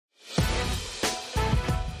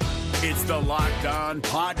It's the Locked On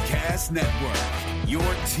Podcast Network, your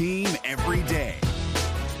team every day.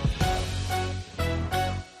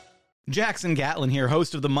 Jackson Gatlin here,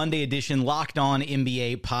 host of the Monday edition Locked On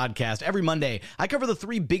NBA podcast. Every Monday, I cover the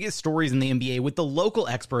three biggest stories in the NBA with the local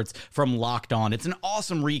experts from Locked On. It's an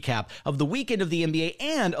awesome recap of the weekend of the NBA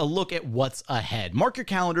and a look at what's ahead. Mark your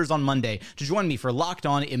calendars on Monday to join me for Locked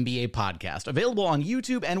On NBA podcast, available on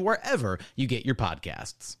YouTube and wherever you get your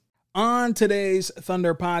podcasts. On today's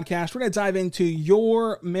Thunder podcast, we're going to dive into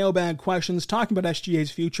your mailbag questions, talking about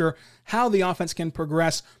SGA's future, how the offense can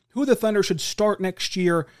progress, who the Thunder should start next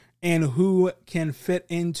year, and who can fit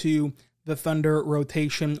into the Thunder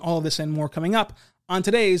rotation. All of this and more coming up on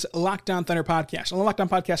today's Locked On Thunder podcast. On the Locked On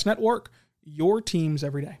Podcast Network, your teams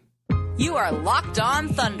every day. You are Locked On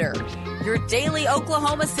Thunder, your daily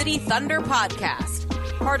Oklahoma City Thunder podcast.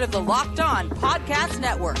 Part of the Locked On Podcast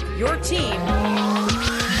Network, your team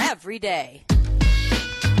every day.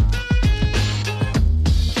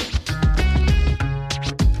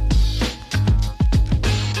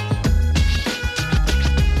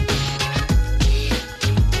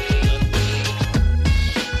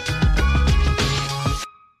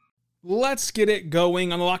 Let's get it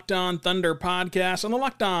going on the Locked On Thunder podcast, on the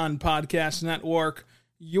Locked On Podcast Network,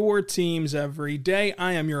 your teams every day.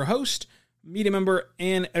 I am your host, media member,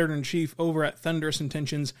 and editor-in-chief over at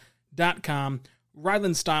thunderousintentions.com.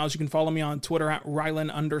 Rylan Stiles. You can follow me on Twitter at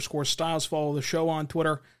Rylan_Stiles. Follow the show on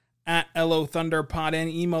Twitter at LOThunderPod and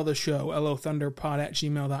email the show,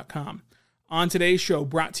 LOThunderPod@gmail.com. On today's show,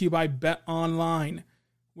 brought to you by BetOnline.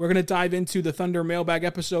 We're going to dive into the Thunder mailbag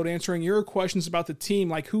episode, answering your questions about the team,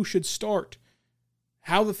 like who should start,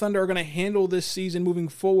 how the Thunder are going to handle this season moving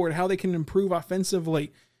forward, how they can improve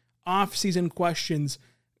offensively, off-season questions,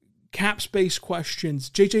 cap space questions,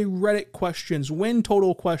 JJ Redick questions, win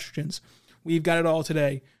total questions. We've got it all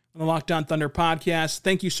today on the Locked On Thunder podcast.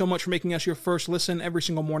 Thank you so much for making us your first listen every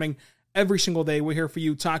single morning, every single day. We're here for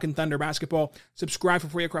you talking Thunder basketball. Subscribe for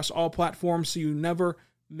free across all platforms so you never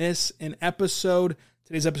miss an episode.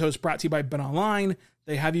 Today's episode is brought to you by BetOnline.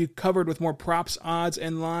 They have you covered with more props, odds,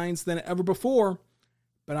 and lines than ever before.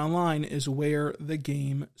 BetOnline is where the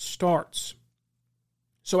game starts.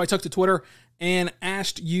 So I took to Twitter and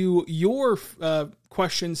asked you your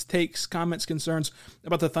questions, takes, comments, concerns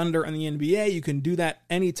about the Thunder and the NBA. You can do that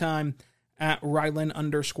anytime at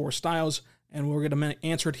Rylan_Stiles, and we're going to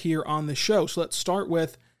answer it here on the show. So let's start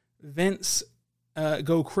with Vince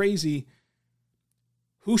Go Crazy.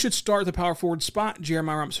 Who should start the power forward spot,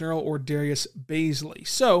 Jeremiah Robinson-Earl or Darius Bazley?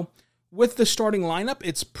 So, with the starting lineup,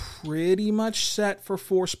 it's pretty much set for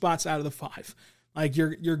 4 spots out of the 5. Like,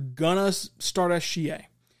 you're gonna start SGA.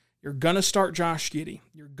 You're gonna start Josh Giddey.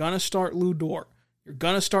 You're gonna start Lou Dort. You're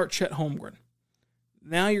gonna start Chet Holmgren.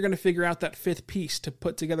 Now you're gonna figure out that 5th piece to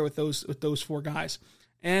put together with those 4 guys.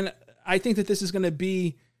 And I think that this is gonna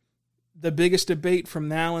be the biggest debate from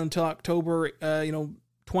now until October,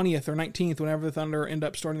 20th or 19th, whenever the Thunder end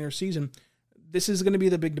up starting their season. This is going to be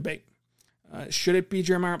the big debate. Should it be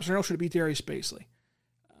Jeremiah Robinson-Earl? Should it be Darius Bazley?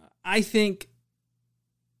 I think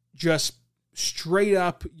just straight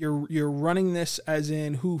up, you're running this as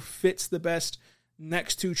in who fits the best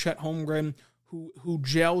next to Chet Holmgren, who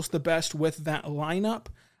gels the best with that lineup.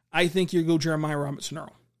 I think you go Jeremiah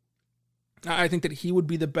Robinson-Earl. I think that he would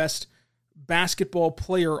be the best basketball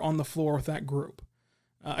player on the floor with that group.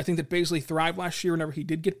 I think that Bazley thrived last year whenever he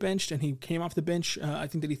did get benched and he came off the bench. I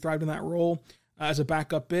think that he thrived in that role as a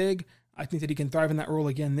backup big. I think that he can thrive in that role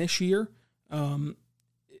again this year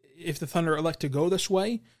if the Thunder elect to go this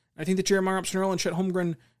way. I think that Jeremiah Robinson-Earl and Chet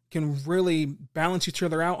Holmgren can really balance each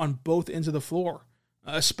other out on both ends of the floor,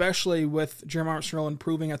 especially with Jeremiah Robinson-Earl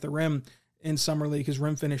improving at the rim in Summer League, his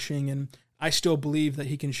rim finishing, and I still believe that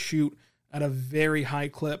he can shoot at a very high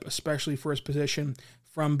clip, especially for his position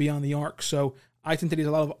from beyond the arc. So I think that he has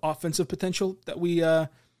a lot of offensive potential that we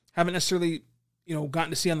haven't necessarily, gotten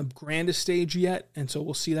to see on the grandest stage yet, and so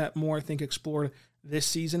we'll see that more, I think, explored this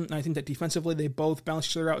season. And I think that defensively they both balance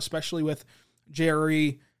each other out, especially with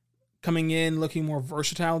JRE coming in looking more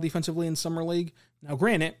versatile defensively in Summer League. Now,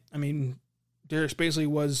 granted, Darius Bazley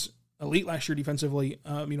was elite last year defensively.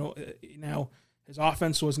 Now his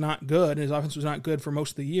offense was not good. His offense was not good for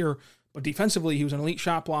most of the year, but defensively he was an elite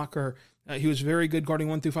shot blocker. He was very good guarding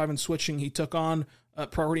 1 through 5 and switching. He took on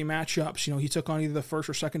priority matchups. He took on either the first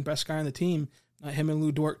or second best guy on the team. Him and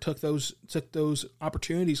Lou Dort took those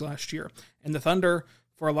opportunities last year. And the Thunder,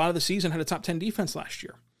 for a lot of the season, had a top 10 defense last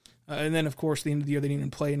year. And then, of course, the end of the year, they didn't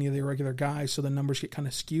even play any of the regular guys, so the numbers get kind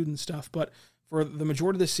of skewed and stuff. But for the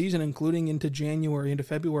majority of the season, including into January, into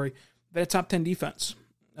February, they had top 10 defense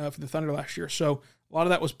for the Thunder last year. So a lot of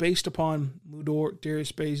that was based upon Lou Dort,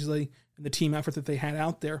 Darius Bazley, and the team effort that they had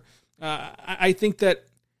out there. I think that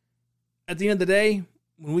at the end of the day,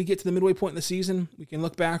 when we get to the midway point in the season, we can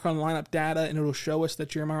look back on lineup data and it'll show us that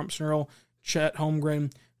Jeremiah Rumps-Earl, Chet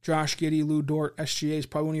Holmgren, Josh Giddey, Lou Dort, SGA is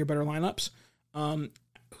probably one of your better lineups.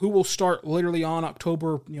 Who will start literally on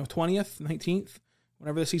October 20th, 19th,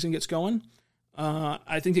 whenever the season gets going.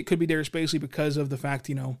 I think it could be Darius Bazley because of the fact,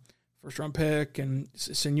 first round pick and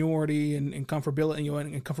seniority and comfortability,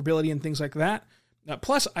 and comfortability and things like that.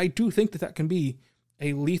 Plus, I do think that can be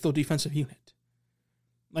a lethal defensive unit.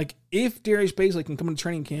 Like, if Darius Bazley can come into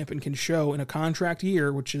training camp and can show in a contract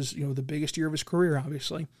year, which is, the biggest year of his career,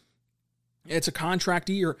 obviously, it's a contract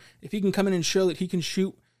year. If he can come in and show that he can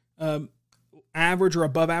shoot average or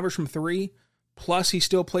above average from three, plus he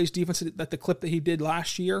still plays defense at the clip that he did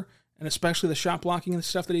last year, and especially the shot blocking and the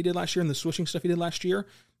stuff that he did last year and the switching stuff he did last year,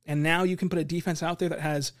 and now you can put a defense out there that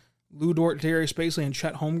has Lou Dort, Darius Bazley, and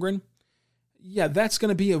Chet Holmgren, yeah, that's going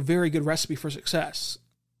to be a very good recipe for success,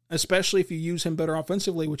 especially if you use him better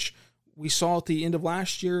offensively, which we saw at the end of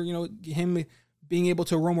last year, him being able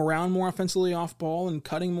to roam around more offensively off ball and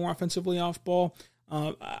cutting more offensively off ball.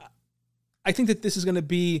 I think that this is going to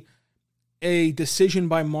be a decision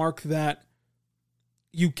by Mark that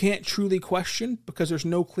you can't truly question because there's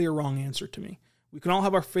no clear wrong answer to me. We can all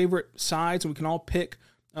have our favorite sides and we can all pick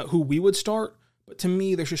who we would start, but to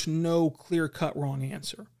me, there's just no clear-cut wrong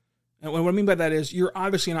answer. And what I mean by that is you're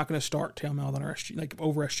obviously not going to start Tail Maledon or SGA,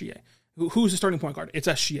 over SGA. Who's the starting point guard? It's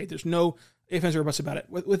SGA. There's no ifs, ands, or buts about it.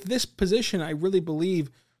 With this position, I really believe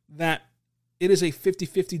that it is a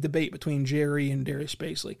 50-50 debate between Jerry and Darius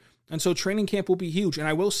Bazley. And so training camp will be huge. And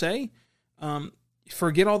I will say,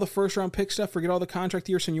 forget all the first-round pick stuff, forget all the contract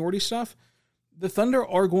year seniority stuff. The Thunder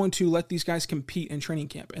are going to let these guys compete in training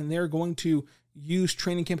camp, and they're going to use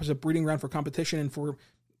training camp as a breeding ground for competition and for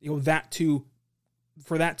that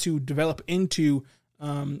to develop into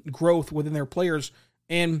growth within their players.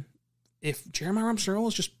 And if Jeremiah Rumps-Earl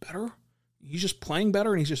is just better, he's just playing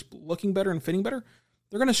better, and he's just looking better and fitting better,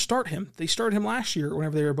 they're going to start him. They started him last year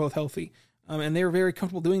whenever they were both healthy, and they were very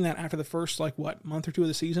comfortable doing that after the first month or two of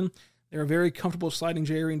the season. They were very comfortable sliding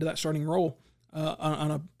Jerry into that starting role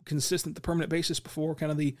on a consistent, permanent basis before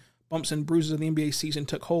kind of the bumps and bruises of the NBA season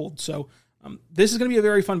took hold. So this is going to be a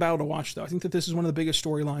very fun battle to watch, though. I think that this is one of the biggest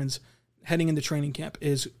storylines heading into training camp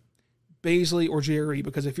is Bazley or Jerry,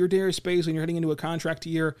 because if you're Darius Bazley and you're heading into a contract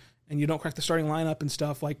year and you don't crack the starting lineup and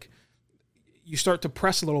stuff, you start to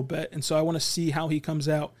press a little bit. And so I want to see how he comes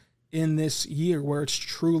out in this year where it's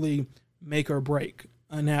truly make or break.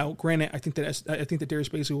 Now, granted, I think that Darius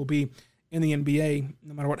Bazley will be in the NBA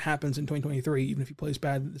no matter what happens in 2023, even if he plays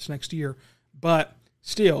bad this next year. But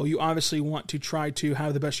still, you obviously want to try to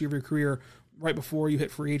have the best year of your career right before you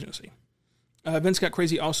hit free agency. Vince Got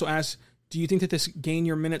Crazy also asks, do you think that this gain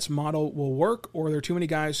your minutes model will work, or are there too many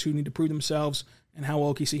guys who need to prove themselves, and how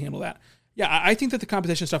will OKC handle that? Yeah, I think that the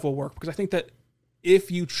competition stuff will work, because I think that if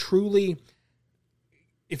you truly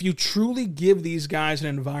give these guys an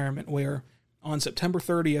environment where on September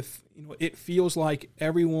 30th, it feels like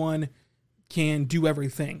everyone can do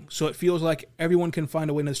everything. So it feels like everyone can find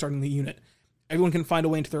a way into starting the unit. Everyone can find a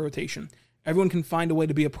way into the rotation. Everyone can find a way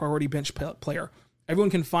to be a priority bench player.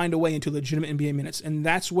 Everyone can find a way into legitimate NBA minutes. And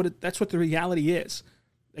that's what the reality is.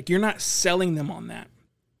 You're not selling them on that.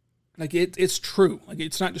 It's true.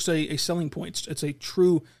 It's not just a selling point. It's a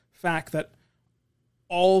true fact that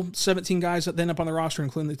all 17 guys that end up on the roster,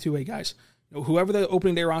 including the two-way guys, whoever the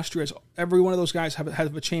opening day roster is, every one of those guys have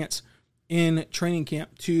a chance in training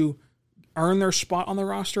camp to earn their spot on the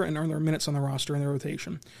roster and earn their minutes on the roster in their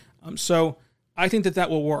rotation. So I think that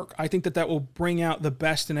will work. I think that will bring out the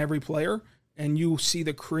best in every player, and you see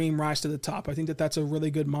the cream rise to the top. I think that that's a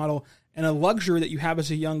really good model and a luxury that you have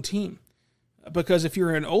as a young team. Because if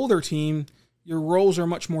you're an older team, your roles are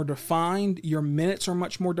much more defined, your minutes are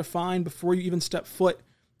much more defined before you even step foot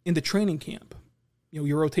into training camp.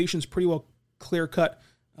 Your rotation's pretty well clear-cut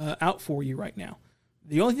out for you right now.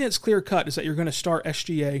 The only thing that's clear-cut is that you're going to start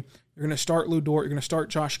SGA, you're going to start Lou Dort, you're going to start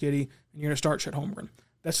Josh Giddey, and you're going to start Chet Holmgren.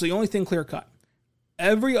 That's the only thing clear-cut.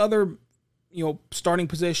 Every other, starting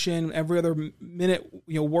position, every other minute,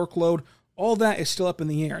 workload, all that is still up in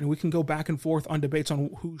the air, and we can go back and forth on debates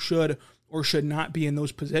on who should or should not be in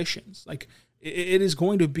those positions. It is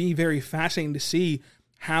going to be very fascinating to see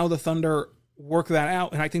how the Thunder work that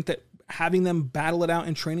out, and I think that having them battle it out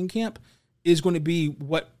in training camp is going to be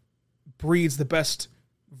what breeds the best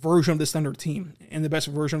version of this Thunder team and the best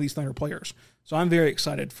version of these Thunder players. So I'm very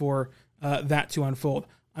excited for that to unfold.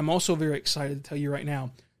 I'm also very excited to tell you right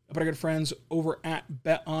now about our good friends over at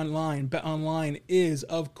BetOnline. BetOnline is,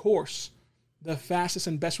 of course, the fastest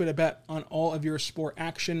and best way to bet on all of your sport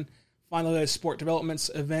action. Find the latest sport developments,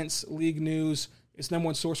 events, league news, It's the number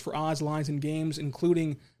one source for odds, lines, and games,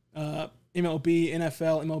 including MLB,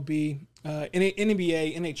 NFL, MLB,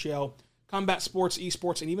 NBA, NHL, combat sports,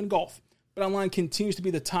 esports, and even golf. BetOnline continues to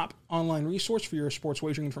be the top online resource for your sports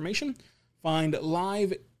wagering information. Find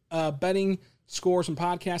live betting, scores, and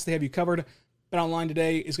podcasts. They have you covered. BetOnline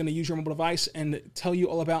today is going to use your mobile device and tell you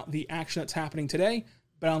all about the action that's happening today.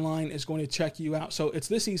 BetOnline is going to check you out. So it's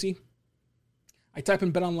this easy. I type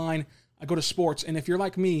in BetOnline, I go to sports, and if you're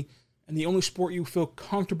like me, and the only sport you feel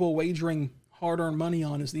comfortable wagering hard-earned money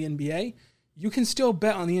on is the NBA, you can still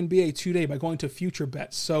bet on the NBA today by going to future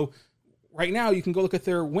bets. So right now, you can go look at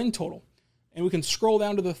their win total, and we can scroll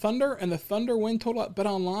down to the Thunder, and the Thunder win total at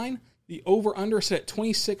BetOnline, the over-under is set at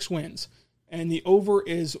 26 wins, and the over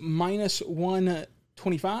is minus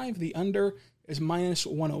 125, the under is minus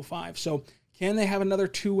 105. So can they have another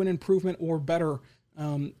 2-win improvement or better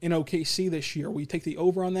in OKC this year? Will you take the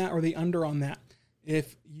over on that or the under on that?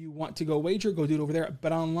 If you want to go wager, go do it over there at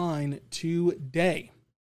BetOnline today.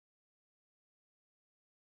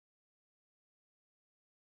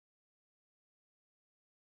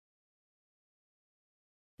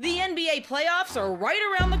 The NBA playoffs are right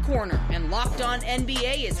around the corner, and Locked On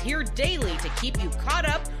NBA is here daily to keep you caught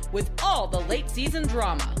up with all the late season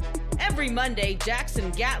drama. Every Monday, Jackson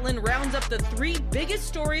Gatlin rounds up the 3 biggest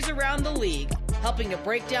stories around the league, helping to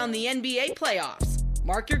break down the NBA playoffs.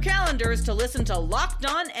 Mark your calendars to listen to Locked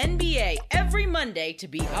On NBA every Monday to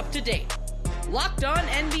be up to date. Locked On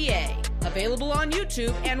NBA, available on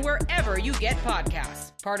YouTube and wherever you get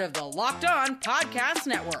podcasts. Part of the Locked On Podcast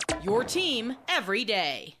Network, your team every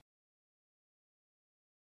day.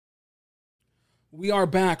 We are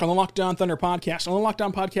back on the Locked On Thunder podcast, on the Locked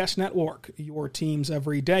On Podcast Network, your teams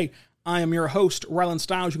every day. I am your host, Rylan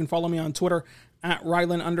Stiles. You can follow me on Twitter at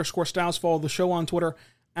Rylan_Stiles. Follow the show on Twitter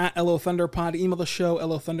at LOThunderPod. Email the show,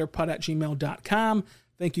 LOThunderPod@gmail.com.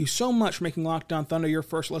 Thank you so much for making Locked On Thunder your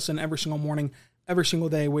first listen every single morning, every single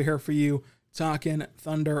day. We're here for you talking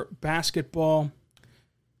Thunder basketball.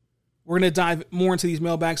 We're going to dive more into these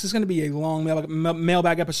mailbags. This is going to be a long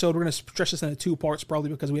mailbag episode. We're going to stretch this into 2 parts, probably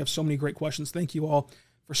because we have so many great questions. Thank you all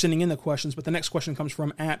for sending in the questions. But the next question comes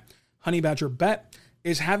from at HoneyBadgerBet.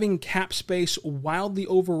 Is having cap space wildly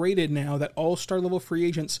overrated now that all-star level free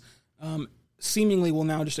agents seemingly will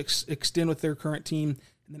now just extend with their current team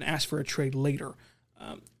and then ask for a trade later?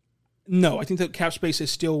 No, I think that cap space is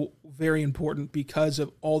still very important because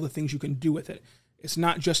of all the things you can do with it. It's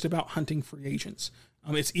not just about hunting free agents.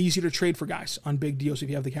 It's easier to trade for guys on big deals if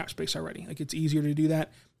you have the cap space already. Like, it's easier to do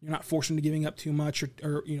that. You're not forced into giving up too much,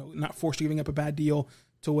 or not forced to giving up a bad deal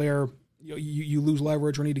to where you lose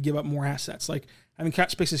leverage or need to give up more assets. Like, having cap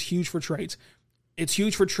space is huge for trades. It's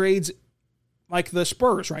huge for trades like the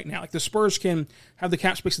Spurs right now. Like, the Spurs can have the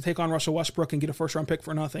cap space to take on Russell Westbrook and get a first-round pick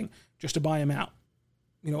for nothing just to buy him out.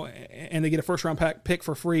 And they get a first-round pick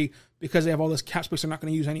for free because they have all this cap space they're not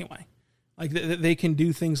going to use anyway. Like, they can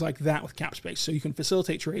do things like that with cap space. So you can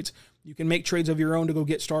facilitate trades. You can make trades of your own to go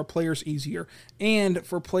get star players easier. And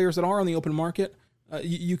for players that are on the open market,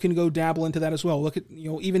 you can go dabble into that as well. Look at,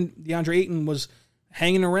 even DeAndre Ayton was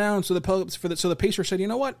hanging around. So the Pacers said, you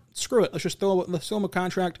know what? Screw it. Let's throw him a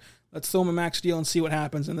contract. Let's throw him a max deal and see what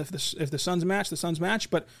happens. And if the Suns match, the Suns match.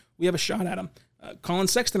 But we have a shot at him. Colin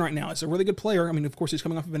Sexton right now is a really good player. I mean, of course, he's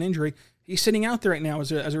coming off of an injury. He's sitting out there right now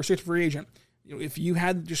as a restricted free agent. If you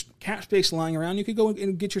had just cap space lying around, you could go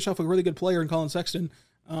and get yourself a really good player in Colin Sexton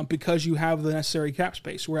because you have the necessary cap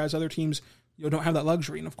space, whereas other teams don't have that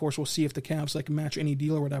luxury. And, of course, we'll see if the Cavs match any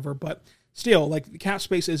deal or whatever. But still, the cap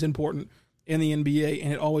space is important in the NBA,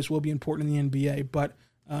 and it always will be important in the NBA. But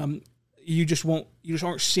you just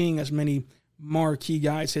aren't seeing as many marquee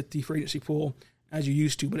guys hit the free agency pool as you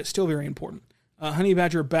used to, but it's still very important. Honey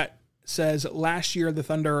Badger Bet says, last year the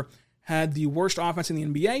Thunder had the worst offense in the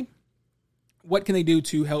NBA. What can they do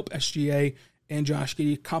to help SGA and Josh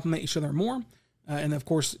Giddey complement each other more? And, of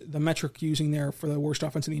course, the metric using there for the worst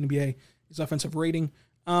offense in the NBA is offensive rating.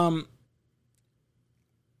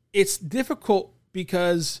 It's difficult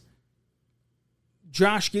because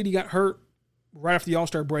Josh Giddey got hurt right after the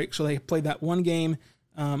All-Star break, so they played that one game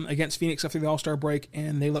against Phoenix after the All-Star break,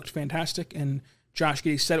 and they looked fantastic, and Josh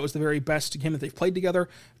Giddey said it was the very best game that they've played together.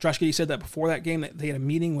 Josh Giddey said that before that game that they had a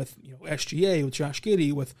meeting with SGA, with Josh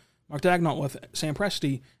Giddey, with Mark Daigneault, with Sam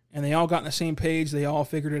Presti, and they all got on the same page. They all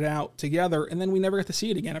figured it out together, and then we never got to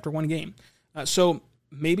see it again after one game. So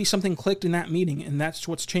maybe something clicked in that meeting, and that's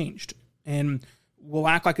what's changed. And we'll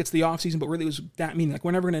act like it's the offseason, but really it was that meeting. Like,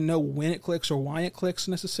 we're never going to know when it clicks or why it clicks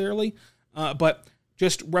necessarily, but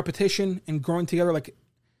just repetition and growing together. Like,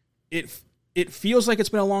 it feels like it's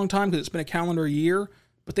been a long time because it's been a calendar year,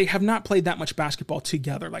 but they have not played that much basketball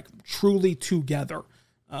together, like truly together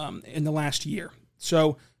in the last year.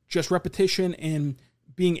 So just repetition and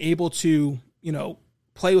being able to,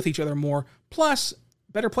 play with each other more, plus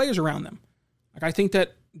better players around them. Like, I think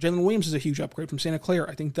that Jalen Williams is a huge upgrade from Santa Clara.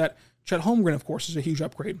 I think that Chet Holmgren, of course, is a huge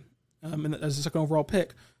upgrade as the second overall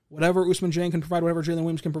pick. Whatever Ousmane Dieng can provide, whatever Jalen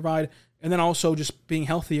Williams can provide, and then also just being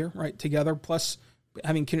healthier, right, together, plus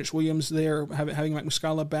having Kenneth Williams there, having Mike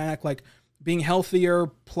Muscala back, like being healthier,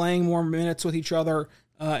 playing more minutes with each other,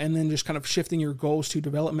 and then just kind of shifting your goals to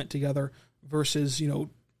development together versus,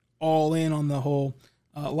 all in on the whole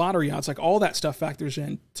lottery odds. Like, all that stuff factors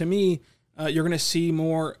in. To me, you're going to see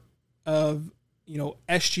more of,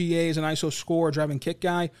 SGA as an ISO scorer, driving kick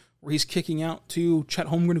guy, where he's kicking out to Chet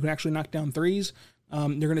Holmgren, who can actually knock down threes. You're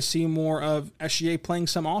going to see more of SGA playing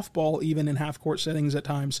some off-ball, even in half-court settings at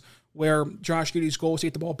times, where Josh Giddey's goal is to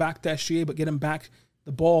get the ball back to SGA, but get him back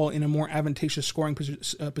the ball in a more advantageous scoring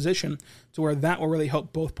position, to where that will really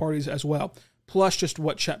help both parties as well. Plus just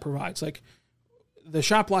what Chet provides. Like, the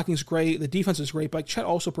shot blocking is great, the defense is great, but Chet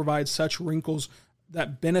also provides such wrinkles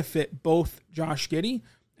that benefit both Josh Giddey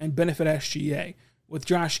and benefit SGA. With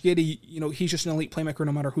Josh Giddey, he's just an elite playmaker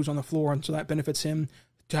no matter who's on the floor, and so that benefits him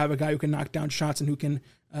to have a guy who can knock down shots and who can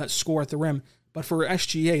score at the rim. But for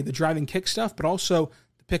SGA, the driving kick stuff, but also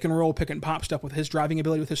the pick and roll, pick and pop stuff with his driving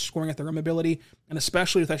ability, with his scoring at the rim ability, and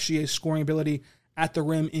especially with SGA's scoring ability at the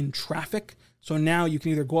rim in traffic. So now you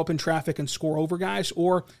can either go up in traffic and score over guys,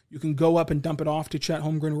 or you can go up and dump it off to Chet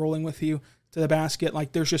Holmgren rolling with you to the basket.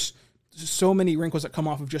 Like, there's just so many wrinkles that come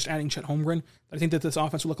off of just adding Chet Holmgren. I think that this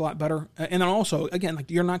offense will look a lot better. And then also, again,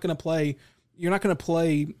 like, you're not going to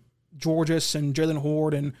play Georges and Jalen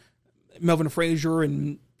Horde and Melvin Frazier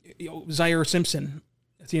and Zaire Simpson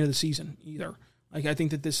at the end of the season either. Like, I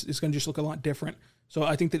think that this is going to just look a lot different. So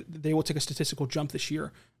I think that they will take a statistical jump this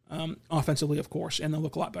year, offensively, of course, and they'll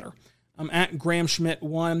look a lot better. At Graham Schmidt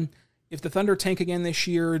 1, if the Thunder tank again this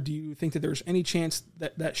year, do you think that there's any chance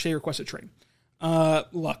that Shea requests a trade?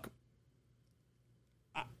 Look,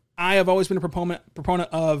 I have always been a proponent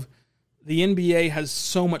of the NBA has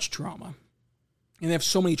so much drama, and they have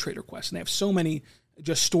so many trade requests, and they have so many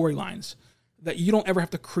just storylines that you don't ever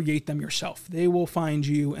have to create them yourself. They will find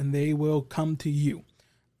you, and they will come to you.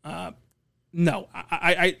 No,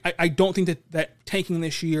 I don't think that tanking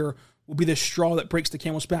this year will be the straw that breaks the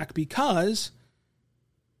camel's back, because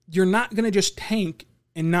you're not going to just tank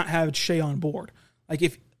and not have Shea on board. Like,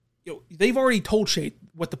 if they've already told Shea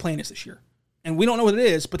what the plan is this year, and we don't know what it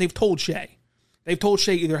is, but they've told Shea. They've told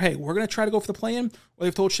Shea either, hey, we're going to try to go for the play-in, or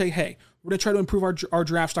they've told Shea, hey, we're going to try to improve our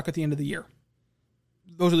draft stock at the end of the year.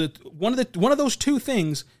 Those are one of those two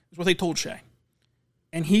things is what they told Shea,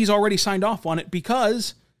 and he's already signed off on it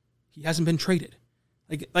because he hasn't been traded.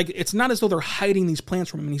 Like it's not as though they're hiding these plans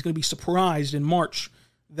from him, and he's going to be surprised in March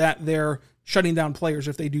that they're shutting down players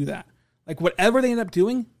if they do that. Like, whatever they end up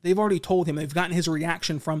doing, they've already told him. They've gotten his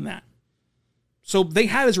reaction from that. So they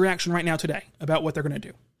have his reaction right now today about what they're going to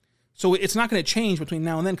do. So it's not going to change between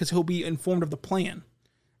now and then, because he'll be informed of the plan.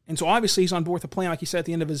 And so obviously he's on board with the plan, like he said at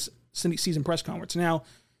the end of his season press conference. Now,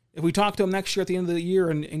 if we talk to him next year at the end of the year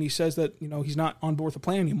and he says that he's not on board with the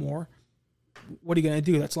plan anymore, what are you going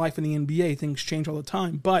to do? That's life in the NBA. Things change all the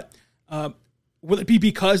time. But will it be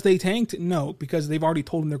because they tanked? No, because they've already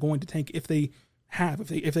told him they're going to tank if they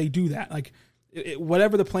do that. Like,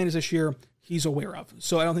 whatever the plan is this year, he's aware of.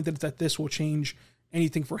 So I don't think that this will change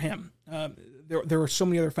anything for him. There are so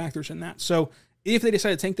many other factors in that. So if they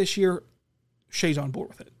decide to tank this year, Shea's on board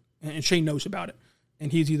with it, and Shea knows about it. And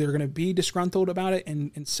he's either going to be disgruntled about it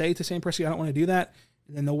and say to Sam Presti, I don't want to do that,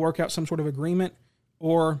 and then they'll work out some sort of agreement,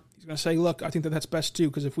 or he's going to say, look, I think that's best too,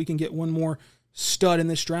 because if we can get one more stud in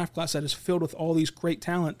this draft class that is filled with all these great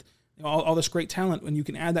talent, all this great talent, when you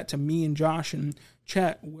can add that to me and Josh and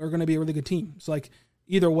Chet, we're going to be a really good team. It's like,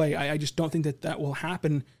 either way, I just don't think that will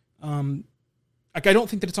happen. I don't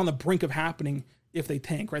think that it's on the brink of happening if they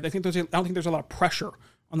tank, right? I don't think there's a lot of pressure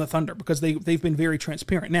on the Thunder, because they've been very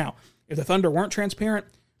transparent. Now, if the Thunder weren't transparent,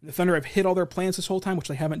 the Thunder have hit all their plans this whole time, which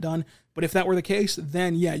they haven't done. But if that were the case,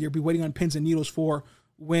 then yeah, you'd be waiting on pins and needles for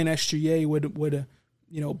when SGA would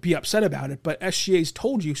be upset about it. But SGA's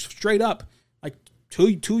told you straight up, like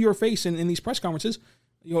to your face in these press conferences,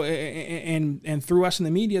 and through us in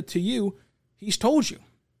the media to you, he's told you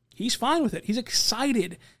he's fine with it. He's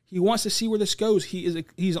excited. He wants to see where this goes.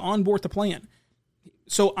 He's on board the plan.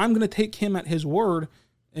 So I'm going to take him at his word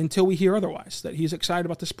until we hear otherwise, that he's excited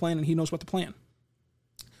about this plan and he knows about the plan.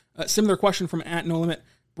 Similar question from @NoLimit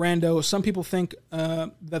Brando. Some people think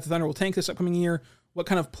that the Thunder will tank this upcoming year. What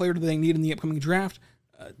kind of player do they need in the upcoming draft?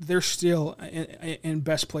 They're still in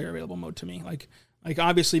best player available mode to me. Like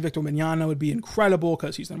obviously Victor Wembanyama would be incredible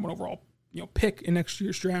because he's the number one overall pick in next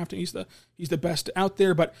year's draft, and he's the best out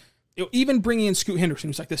there. But even bringing in Scoot Henderson,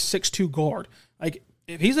 who's like this 6'2" guard. Like,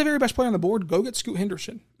 if he's the very best player on the board, go get Scoot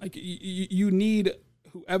Henderson. Like, you need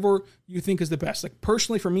whoever you think is the best. Like,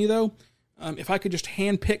 personally, for me, though, if I could just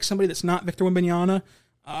handpick somebody that's not Victor Wembanyama,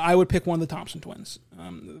 I would pick one of the Thompson twins.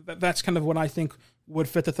 That's kind of what I think would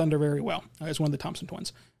fit the Thunder very well, as one of the Thompson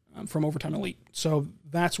twins from Overtime Elite. So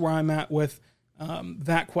that's where I'm at with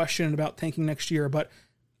that question about tanking next year. But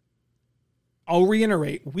I'll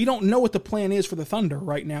reiterate, we don't know what the plan is for the Thunder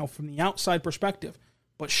right now from the outside perspective,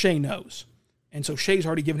 but Shea knows. And so Shea's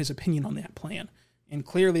already given his opinion on that plan. And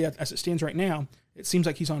clearly, as it stands right now, it seems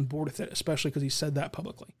like he's on board with it, especially because he said that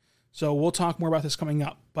publicly. So we'll talk more about this coming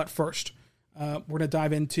up. But first, we're going to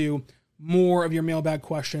dive into more of your mailbag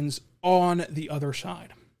questions on the other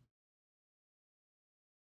side.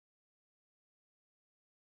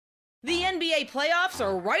 The NBA playoffs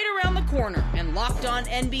are right around the corner, and Locked On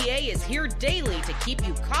NBA is here daily to keep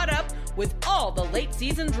you caught up with all the late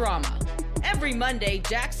season drama. Every Monday,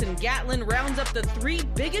 Jackson Gatlin rounds up the 3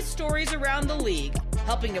 biggest stories around the league,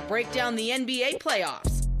 helping to break down the NBA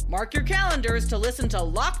playoffs. Mark your calendars to listen to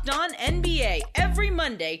Locked On NBA every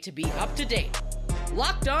Monday to be up to date.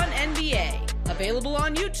 Locked On NBA, available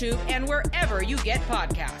on YouTube and wherever you get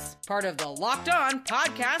podcasts. Part of the Locked On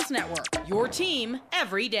Podcast Network, your team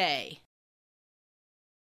every day.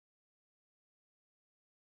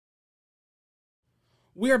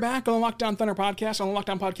 We are back on the Locked On Thunder podcast on the Locked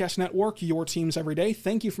On Podcast Network, your teams every day.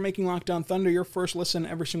 Thank you for making Locked On Thunder your first listen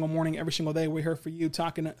every single morning, every single day. We're here for you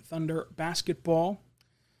talking Thunder basketball.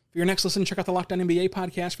 For your next listen, check out the Locked On NBA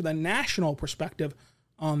podcast for the national perspective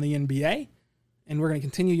on the NBA. And we're going to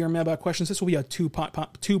continue your mailbag questions. This will be a two-part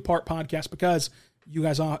podcast because you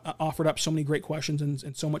guys offered up so many great questions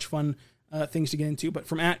and so much fun things to get into. But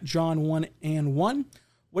from @John1and1,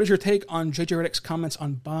 what is your take on JJ Redick's comments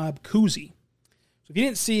on Bob Cousy? So if you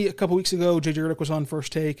didn't see, a couple weeks ago, JJ Redick was on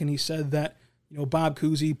First Take, and he said that Bob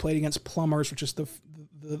Cousy played against plumbers, which is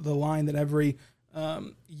the line that every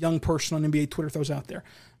young person on NBA Twitter throws out there.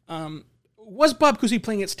 Was Bob Cousy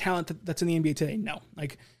playing against talent that's in the NBA today? No.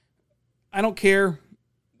 Like, I don't care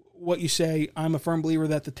what you say. I'm a firm believer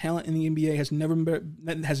that the talent in the NBA has never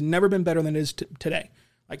been better than it is today.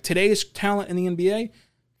 Like, today's talent in the NBA,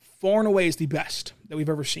 far and away, is the best that we've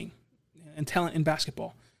ever seen. And talent in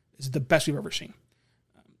basketball is the best we've ever seen.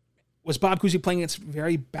 Was Bob Cousy playing against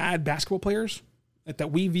very bad basketball players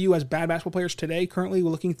that we view as bad basketball players today, currently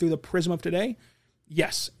looking through the prism of today?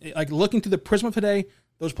 Yes. Like, looking through the prism of today,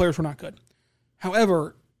 those players were not good.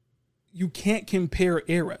 However, you can't compare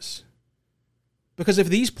eras. Because if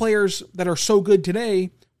these players that are so good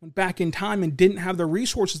today went back in time and didn't have the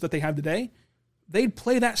resources that they have today, they'd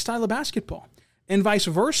play that style of basketball. And vice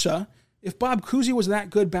versa, if Bob Cousy was that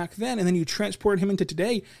good back then and then you transported him into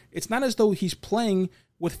today, it's not as though he's playing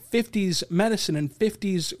with 50s medicine and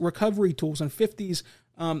 50s recovery tools and 50s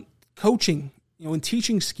coaching, and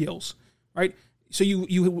teaching skills, right? So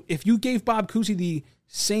if you gave Bob Cousy the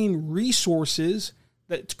same resources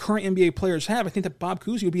that current NBA players have, I think that Bob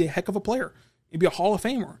Cousy would be a heck of a player. He'd be a Hall of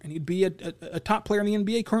Famer, and he'd be a top player in the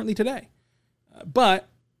NBA currently today. But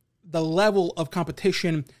the level of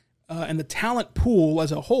competition and the talent pool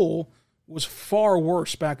as a whole was far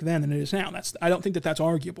worse back then than it is now. I don't think that that's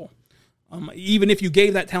arguable. Even if you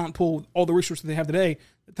gave that talent pool all the resources they have today,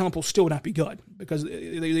 the talent pool still would not be good because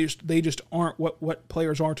they just aren't what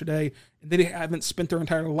players are today. They haven't spent their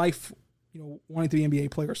entire life, wanting to be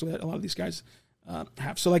NBA players. So that a lot of these guys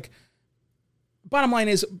have. So, like, bottom line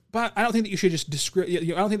is, I don't think that you should just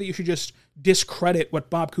discredit what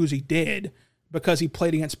Bob Cousy did because he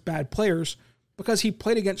played against bad players, because he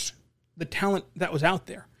played against the talent that was out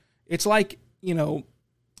there. It's like, in the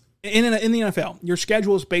NFL, your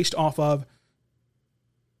schedule is based off of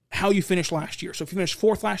how you finished last year. So if you finished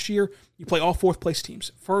 4th last year, you play all 4th place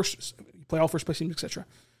teams. You play all 1st place teams, etc.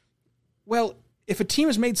 Well, if a team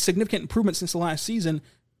has made significant improvements since the last season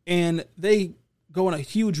and they go on a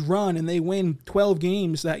huge run and they win 12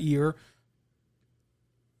 games that year,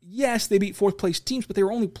 yes, they beat 4th place teams, but they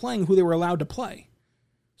were only playing who they were allowed to play.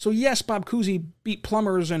 So yes, Bob Cousy beat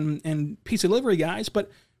plumbers and pizza delivery guys,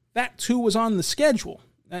 but that too was on the schedule.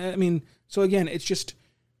 So again,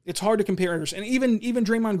 it's hard to compare errors. And even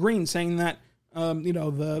Draymond Green saying that,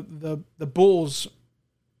 the Bulls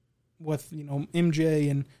with, MJ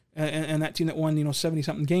and that team that won,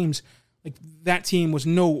 70-something games, like, that team was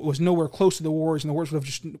nowhere close to the Warriors, and the Warriors would have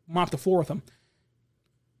just mopped the floor with them.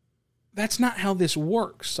 That's not how this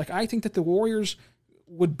works. Like, I think that the Warriors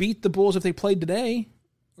would beat the Bulls if they played today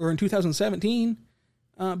or in 2017,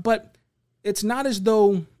 but it's not as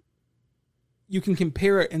though you can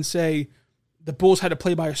compare it and say the Bulls had to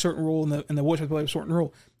play by a certain rule and the Warriors had to play by a certain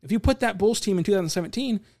rule. If you put that Bulls team in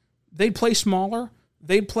 2017, they'd play smaller.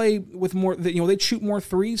 They'd play with more, they'd shoot more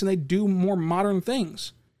threes and they'd do more modern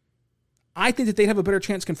things. I think that they'd have a better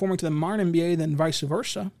chance conforming to the modern NBA than vice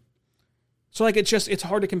versa. So like, it's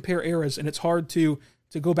hard to compare eras and it's hard to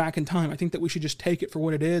go back in time. I think that we should just take it for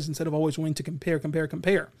what it is instead of always wanting to compare.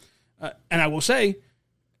 And I will say,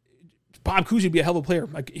 Bob Cousy would be a hell of a player.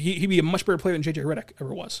 Like he'd be a much better player than JJ Redick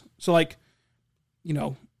ever was. So like,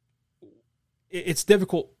 it's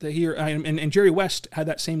difficult to hear. And Jerry West had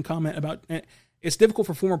that same comment about. It's difficult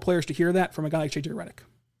for former players to hear that from a guy like JJ Redick,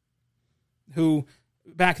 who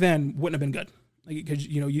back then wouldn't have been good. Because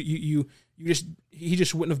he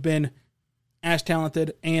just wouldn't have been as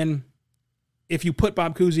talented. And if you put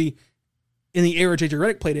Bob Cousy in the era JJ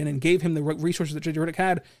Redick played in and gave him the resources that JJ Redick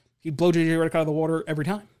had, he'd blow JJ Redick out of the water every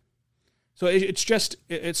time. So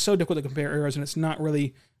it's so difficult to compare eras, and it's not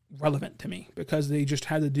really relevant to me because they just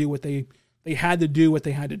had to do what they had to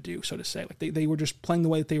do, so to say. Like they were just playing the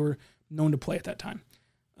way that they were known to play at that time.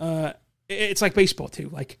 It's like baseball too.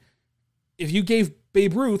 Like if you gave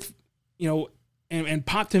Babe Ruth, and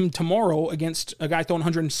popped him tomorrow against a guy throwing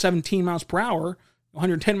 117 miles per hour,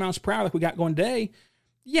 110 miles per hour like we got going today,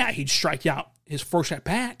 yeah, he'd strike out his first at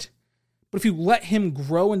bat. But if you let him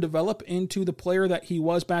grow and develop into the player that he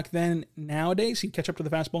was back then, nowadays, he'd catch up to the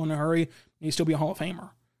fastball in a hurry, and he'd still be a Hall of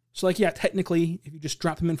Famer. So, like, yeah, technically, if you just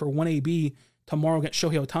drop him in for 1 AB tomorrow against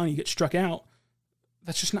Shohei Ohtani, you get struck out.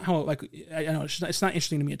 That's just not how, I know, it's not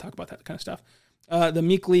interesting to me to talk about that kind of stuff. The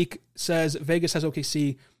Meek Leak says Vegas has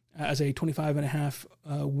OKC as a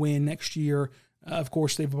 25.5 win next year. Of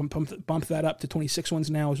course, they've bumped that up to 26 wins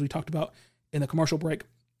now, as we talked about in the commercial break.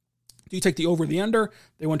 Do you take the over or the under?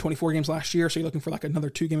 They won 24 games last year, so you're looking for like another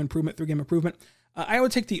 2-game improvement, 3-game improvement. I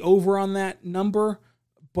would take the over on that number,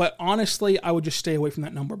 but honestly, I would just stay away from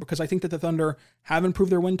that number because I think that the Thunder have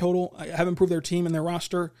improved their win total, have improved their team and their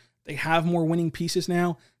roster. They have more winning pieces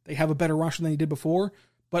now. They have a better roster than they did before.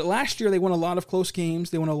 But last year, they won a lot of close games.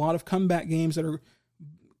 They won a lot of comeback games that are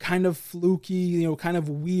kind of fluky, kind of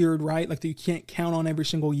weird, right? Like that you can't count on every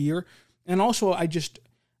single year. And also,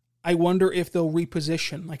 I wonder if they'll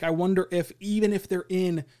reposition. Like, I wonder if, even if they're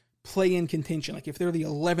in play-in contention, like if they're the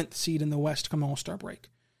 11th seed in the West come All-Star break,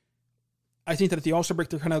 I think that at the All-Star break,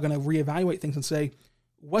 they're kind of going to reevaluate things and say,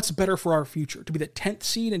 what's better for our future? To be the 10th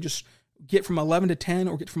seed and just get from 11 to 10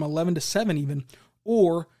 or get from 11 to 7 even,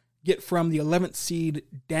 or get from the 11th seed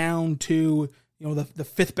down to, the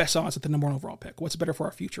 5th best odds at the number 1 overall pick. What's better for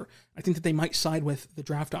our future? I think that they might side with the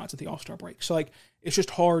draft odds at the All-Star break. So, like, it's just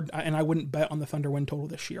hard, and I wouldn't bet on the Thunder win total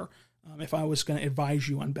this year if I was going to advise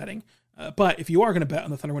you on betting. But if you are going to bet on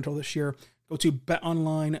the Thunder win total this year, go to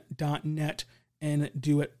betonline.net and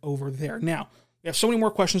do it over there. Now, we have so many more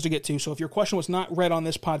questions to get to, so if your question was not read on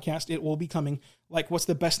this podcast, it will be coming. Like, what's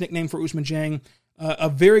the best nickname for Ousmane Dieng? A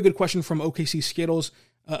very good question from OKC Skittles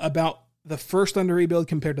about the first Thunder rebuild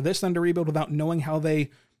compared to this Thunder rebuild without knowing how they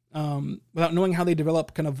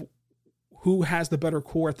develop kind of who has the better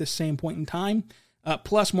core at this same point in time.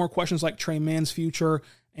 Plus more questions like Trey Mann's future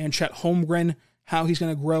and Chet Holmgren, how he's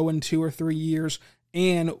going to grow in 2 or 3 years,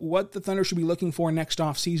 and what the Thunder should be looking for next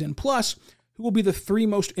offseason. Plus, who will be the 3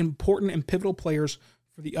 most important and pivotal players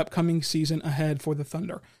for the upcoming season ahead for the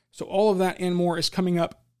Thunder. So all of that and more is coming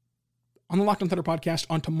up on the Locked on Thunder podcast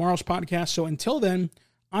on tomorrow's podcast. So until then,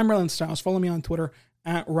 I'm Rylan Stiles. Follow me on Twitter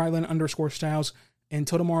at Rylan_Stiles.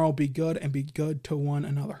 Until tomorrow, be good and be good to one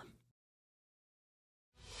another.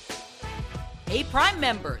 Hey, Prime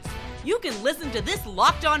members, you can listen to this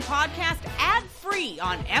Locked On podcast ad-free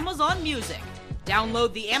on Amazon Music.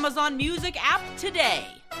 Download the Amazon Music app today.